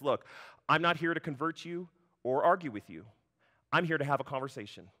says. He says, look, I'm not here to convert you or argue with you. I'm here to have a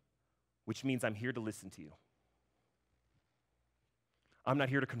conversation, which means I'm here to listen to you. I'm not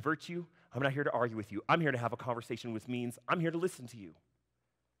here to convert you. I'm not here to argue with you. I'm here to have a conversation, which means I'm here to listen to you.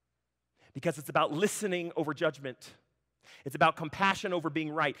 Because it's about listening over judgment. It's about compassion over being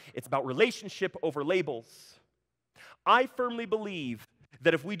right. It's about relationship over labels. I firmly believe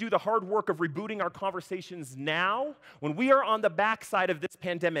that if we do the hard work of rebooting our conversations now, when we are on the backside of this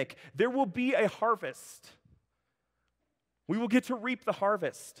pandemic, there will be a harvest. We will get to reap the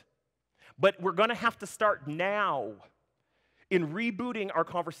harvest. But we're going to have to start now in rebooting our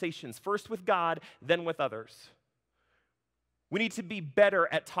conversations, first with God, then with others. We need to be better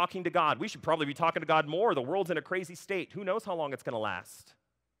at talking to God. We should probably be talking to God more. The world's in a crazy state. Who knows how long it's going to last?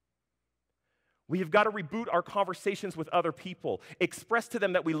 We have got to reboot our conversations with other people. Express to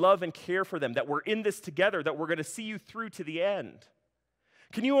them that we love and care for them, that we're in this together, that we're going to see you through to the end.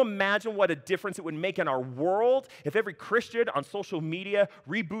 Can you imagine what a difference it would make in our world if every Christian on social media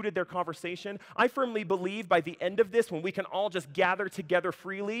rebooted their conversation? I firmly believe by the end of this, when we can all just gather together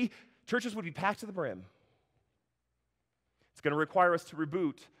freely, churches would be packed to the brim. It's going to require us to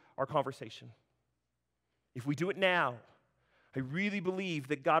reboot our conversation. If we do it now, I really believe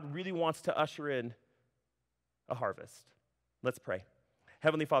that God really wants to usher in a harvest. Let's pray.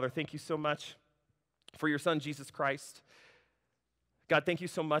 Heavenly Father, thank you so much for your Son, Jesus Christ. God, thank you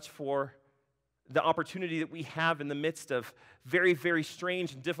so much for the opportunity that we have in the midst of very, very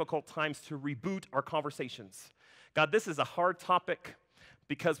strange and difficult times to reboot our conversations. God, this is a hard topic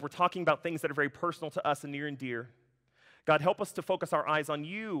because we're talking about things that are very personal to us and near and dear. God, help us to focus our eyes on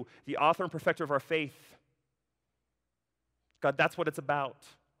you, the author and perfecter of our faith. God, that's what it's about.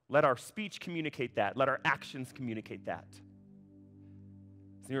 Let our speech communicate that. Let our actions communicate that.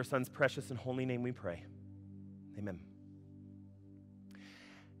 It's in your Son's precious and holy name we pray. Amen.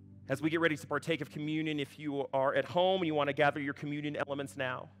 As we get ready to partake of communion, if you are at home and you want to gather your communion elements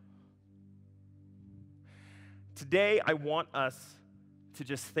now, today I want us to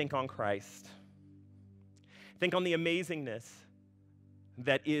just think on Christ. Think on the amazingness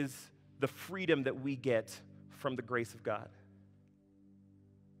that is the freedom that we get from the grace of God.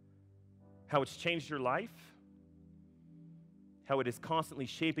 How it's changed your life, how it is constantly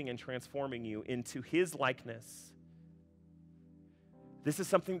shaping and transforming you into His likeness. This is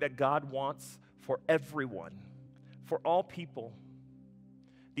something that God wants for everyone, for all people.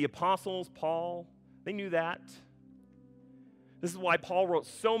 The apostles, Paul, they knew that. This is why Paul wrote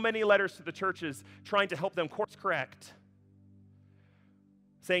so many letters to the churches trying to help them course correct.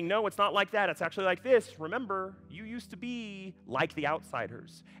 Saying, no, it's not like that. It's actually like this. Remember, you used to be like the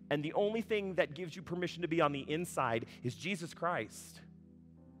outsiders. And the only thing that gives you permission to be on the inside is Jesus Christ.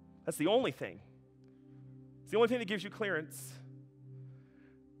 That's the only thing. It's the only thing that gives you clearance.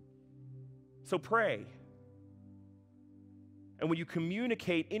 So pray. And when you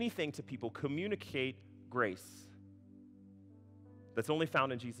communicate anything to people, communicate grace. That's only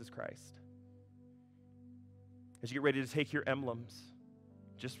found in Jesus Christ. As you get ready to take your emblems,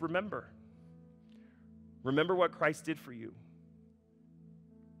 just remember. Remember what Christ did for you.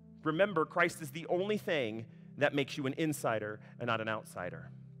 Remember, Christ is the only thing that makes you an insider and not an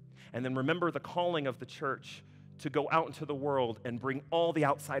outsider. And then remember the calling of the church to go out into the world and bring all the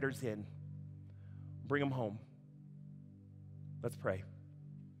outsiders in. Bring them home. Let's pray.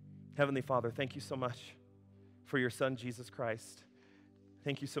 Heavenly Father, thank you so much for your Son, Jesus Christ.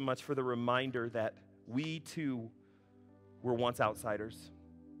 Thank you so much for the reminder that we too were once outsiders.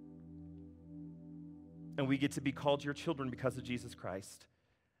 And we get to be called your children because of Jesus Christ.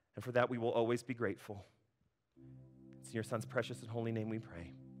 And for that, we will always be grateful. It's in your Son's precious and holy name we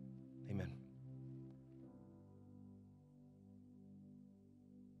pray. Amen.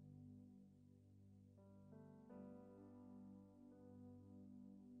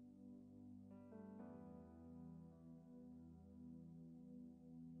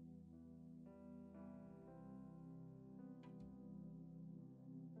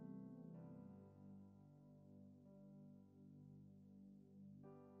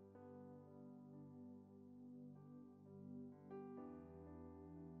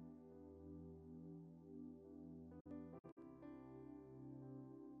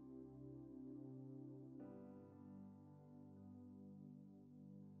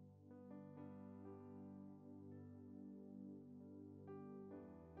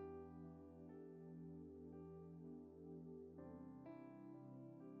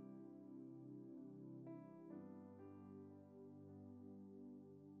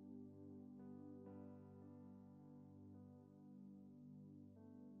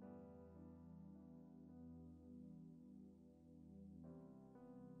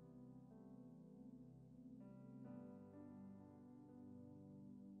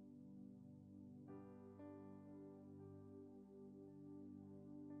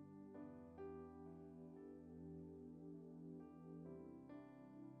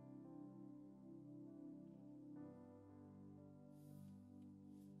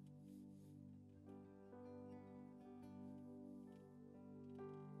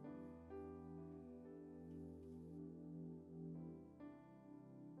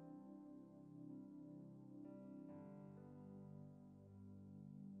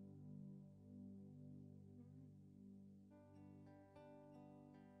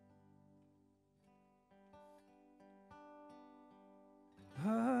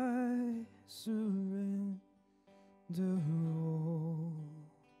 I surrender all.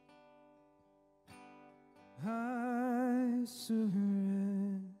 I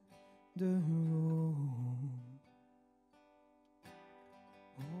surrender all.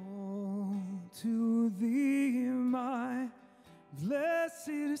 All to thee, my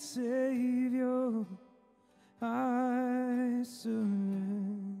blessed Savior. I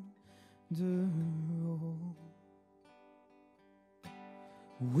surrender all.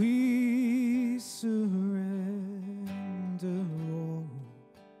 We surrender all.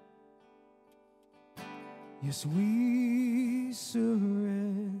 Yes, we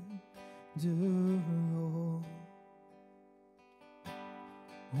surrender all.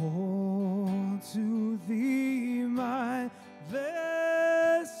 All to thee, my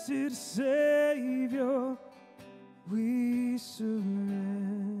blessed Savior. We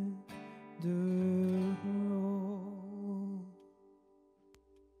surrender all.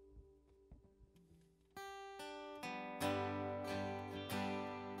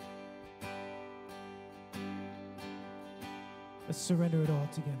 Let's surrender it all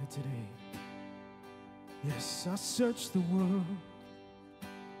together today. Yes, I searched the world,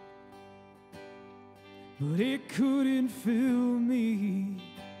 but it couldn't fill me.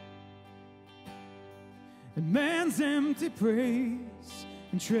 And man's empty praise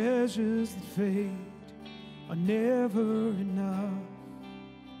and treasures that fade are never enough.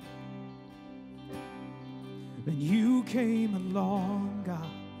 Then you came along, God,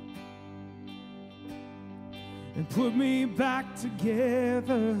 and put me back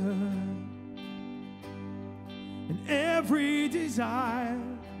together. And every desire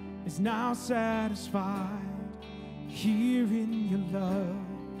is now satisfied here in your love.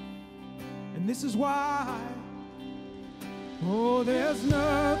 And this is why, oh, there's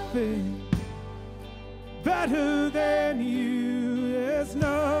nothing better than you. There's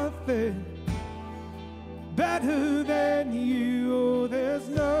nothing better than you. Oh, there's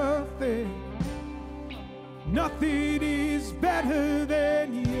nothing. Nothing is better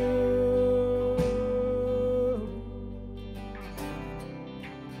than you.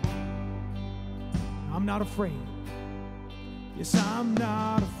 I'm not afraid. Yes, I'm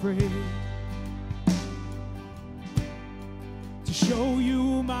not afraid to show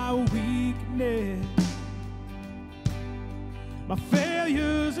you my weakness, my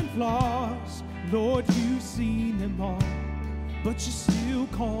failures and flaws. Lord, you've seen them all, but you still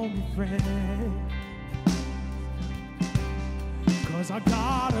call me friend. 'Cause our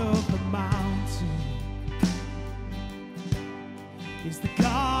God of the mountain is the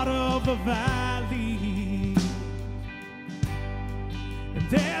God of the valley. And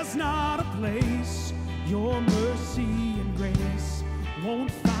there's not a place your mercy and grace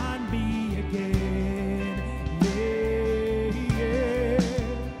won't find me again. Yeah, yeah.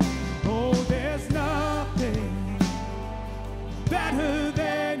 Oh, there's nothing better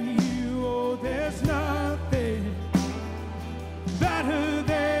than you. Oh, there's nothing better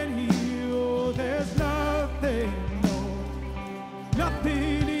than you. Oh, there's nothing, no,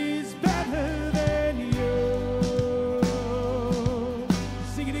 nothing is better than you.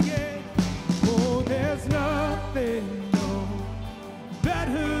 Sing it again. Oh, there's nothing, no,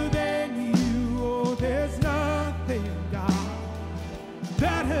 better than you. Oh, there's nothing, God,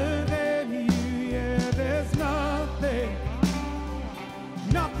 better than you. Yeah, there's nothing,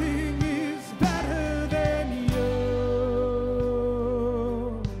 nothing is better than you.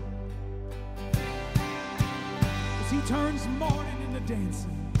 He turns mourning into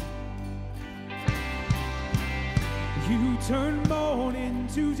dancing. You turn mourning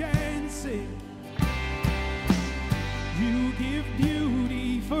to dancing. You give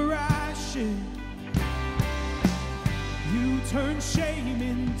beauty for ashes. You turn shame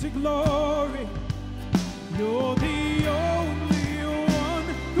into glory. You're the only one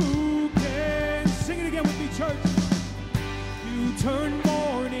who can. Sing it again with me, church. You turn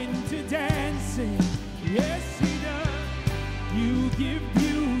mourning to dancing. Yes, he does. You give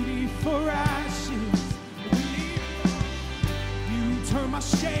beauty for ashes. You turn my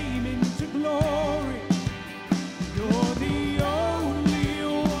shame into glory. You're the only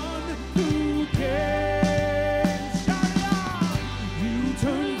one who can. Shout it out. You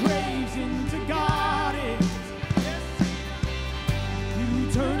turn graves into gardens. Yes, you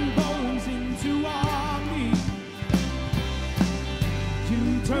turn bones into armies. You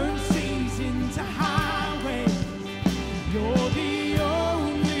turn seas into highways. You're the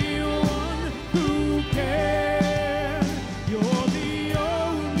only one who can. You're the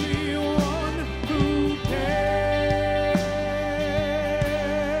only one who can.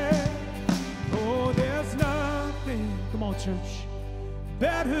 Oh, there's nothing, come on, church,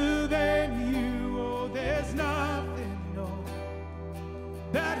 better than you. Oh, there's nothing, no,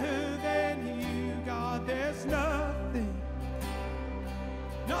 better than you, God. There's nothing,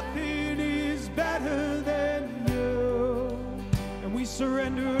 nothing is better than you. And we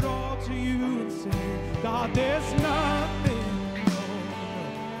surrender it all to you and say, God, there's nothing, no,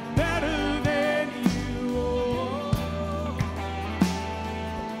 better than you. Oh,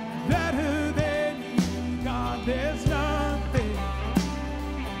 better than you, God. There's nothing,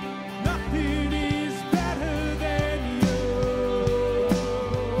 nothing is better than you.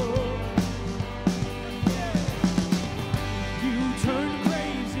 You turn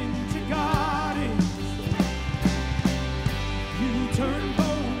graves into gardens. You turn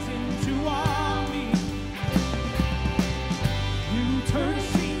bones into armies.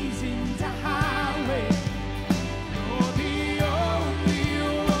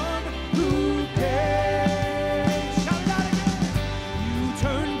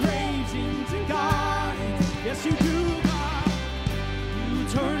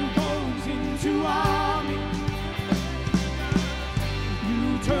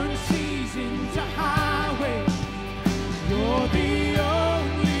 the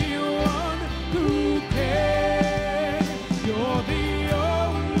only one who can. You're the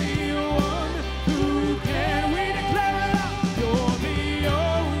only one who can. We declare it out. You're the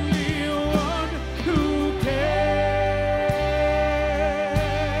only one who can.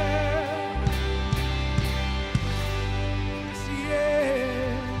 Yes, he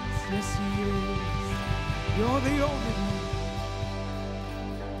is. Yes, he is. You're the only one.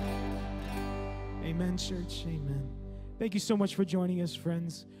 Amen, church. Amen. Thank you so much for joining us,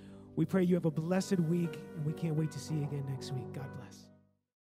 friends. We pray you have a blessed week, and we can't wait to see you again next week. God bless.